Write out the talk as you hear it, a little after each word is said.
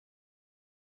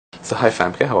So hi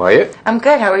Famke, how are you? I'm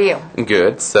good, how are you?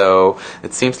 Good. So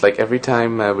it seems like every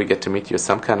time we get to meet you,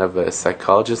 some kind of a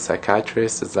psychologist,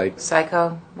 psychiatrist is like...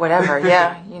 Psycho, whatever,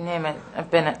 yeah, you name it,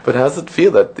 I've been it. But how does it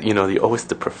feel that, you're always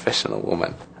the professional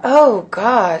woman? Oh,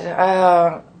 God,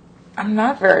 I'm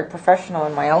not very professional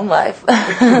in my own life.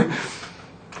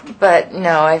 But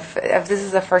no, this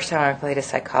is the first time I've played a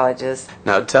psychologist.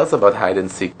 Now tell us about hide and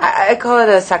seek. I call it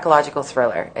a psychological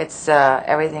thriller. It's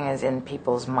everything is in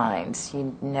people's minds.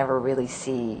 You never really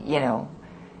see, you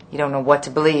don't know what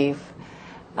to believe.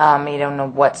 You don't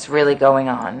know what's really going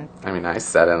on. I mean, I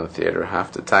sat in the theater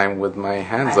half the time with my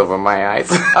hands over my eyes.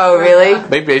 Oh, really?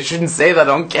 Maybe I shouldn't say that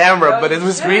on camera, but it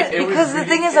was really... Because the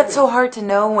thing is, that's so hard to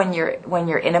know when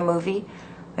you're in a movie.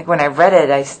 Like when I read it,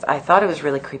 I thought it was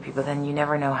really creepy, but then you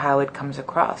never know how it comes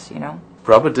across,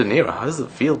 Robert De Niro, how does it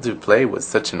feel to play with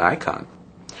such an icon?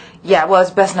 Yeah, well,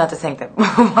 it's best not to think that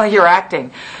while you're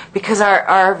acting, because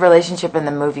our relationship in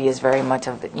the movie is very much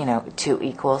of, two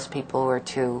equals, people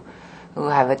who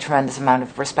have a tremendous amount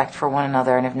of respect for one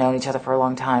another and have known each other for a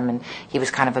long time, and he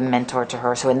was kind of a mentor to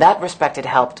her. So in that respect, it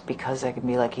helped, because I could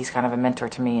be like, he's kind of a mentor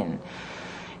to me, and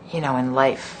in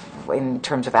life, in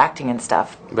terms of acting and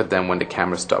stuff. But then when the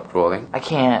camera stopped rolling? I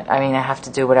can't. I mean, I have to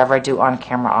do whatever I do on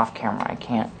camera, off camera. I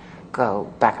can't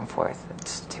go back and forth.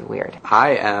 It's too weird.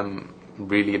 I am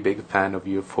really a big fan of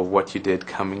you for what you did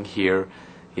coming here.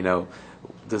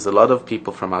 There's a lot of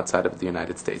people from outside of the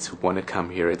United States who want to come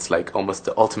here. It's like almost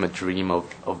the ultimate dream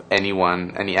of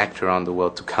anyone, any actor around the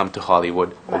world to come to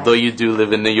Hollywood, right. Although you do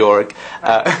live in New York,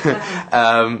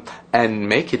 and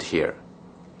make it here.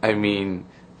 I mean...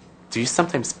 Do you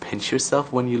sometimes pinch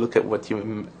yourself when you look at what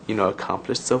you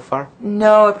accomplished so far?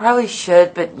 No, I probably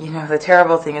should, but the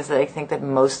terrible thing is that I think that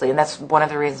mostly, and that's one of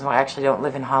the reasons why I actually don't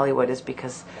live in Hollywood, is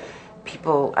because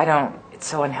it's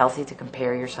so unhealthy to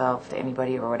compare yourself to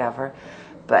anybody or whatever.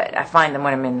 But I find that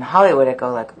when I'm in Hollywood, I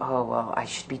go like, oh, well, I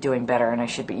should be doing better, and I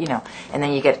should be, and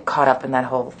then you get caught up in that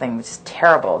whole thing, which is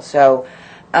terrible. So,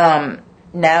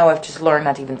 now I've just learned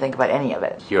not to even think about any of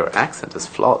it. Your accent is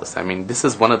flawless. I mean, this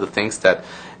is one of the things that,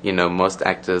 most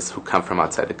actors who come from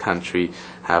outside the country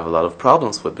have a lot of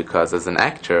problems with, because as an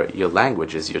actor, your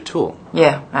language is your tool.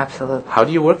 Yeah, absolutely. How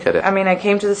do you work at it? I mean, I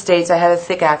came to the States, I had a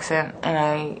thick accent,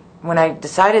 and when I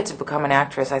decided to become an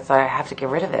actress, I thought I have to get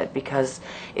rid of it because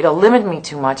it'll limit me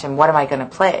too much, and what am I going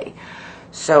to play?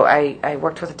 So I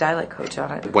worked with a dialect coach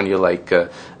on it. When you're like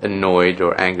annoyed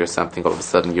or angry or something, all of a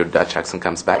sudden your Dutch accent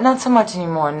comes back? Not so much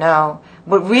anymore, no.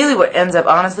 What ends up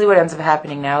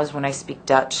happening now is when I speak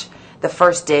Dutch, the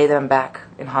first day that I'm back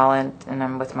in Holland and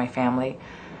I'm with my family,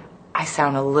 I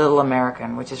sound a little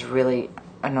American, which is really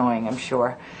annoying, I'm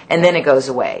sure. And then it goes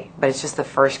away. But it's just the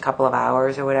first couple of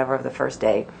hours or whatever of the first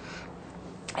day.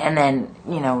 And then,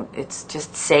 it's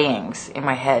just sayings in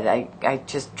my head. I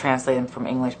just translate them from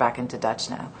English back into Dutch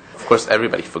now. Of course,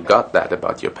 everybody forgot that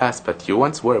about your past, but you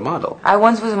once were a model. I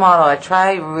once was a model. I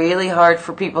try really hard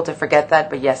for people to forget that,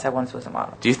 but yes, I once was a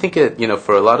model. Do you think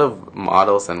for a lot of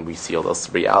models, and we see all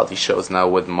those reality shows now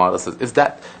with models, is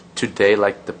that today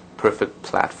like the perfect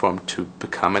platform to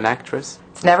become an actress?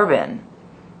 It's never been.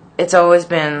 It's always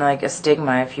been like a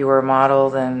stigma. If you were a model,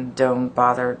 then don't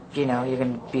bother. You're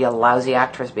going to be a lousy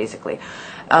actress, basically.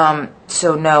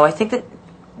 So no, I think that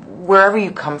wherever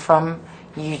you come from,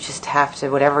 you just have to,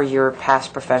 whatever your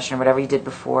past profession, whatever you did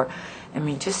before, I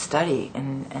mean, just study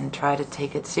and try to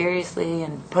take it seriously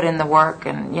and put in the work.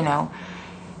 And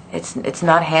it's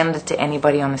not handed to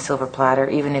anybody on a silver platter,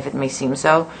 even if it may seem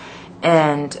so.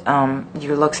 And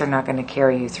your looks are not going to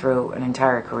carry you through an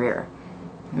entire career.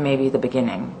 Maybe the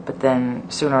beginning, but then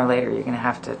sooner or later you're going to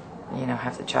have to,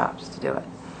 have the chops to do it.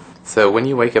 So when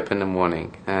you wake up in the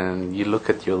morning and you look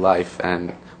at your life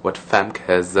and what Famke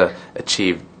has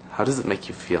achieved, how does it make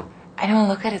you feel? I don't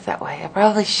look at it that way. I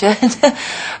probably should,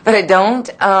 but I don't.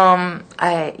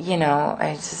 I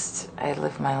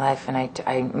live my life, and I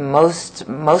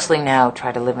mostly now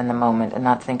try to live in the moment and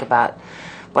not think about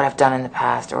what I've done in the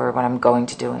past or what I'm going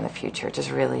to do in the future.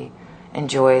 Just really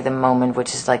enjoy the moment,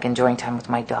 which is like enjoying time with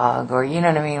my dog, or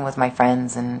with my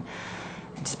friends, and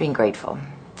just being grateful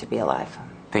to be alive.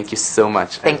 Thank you so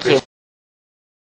much. Thank you.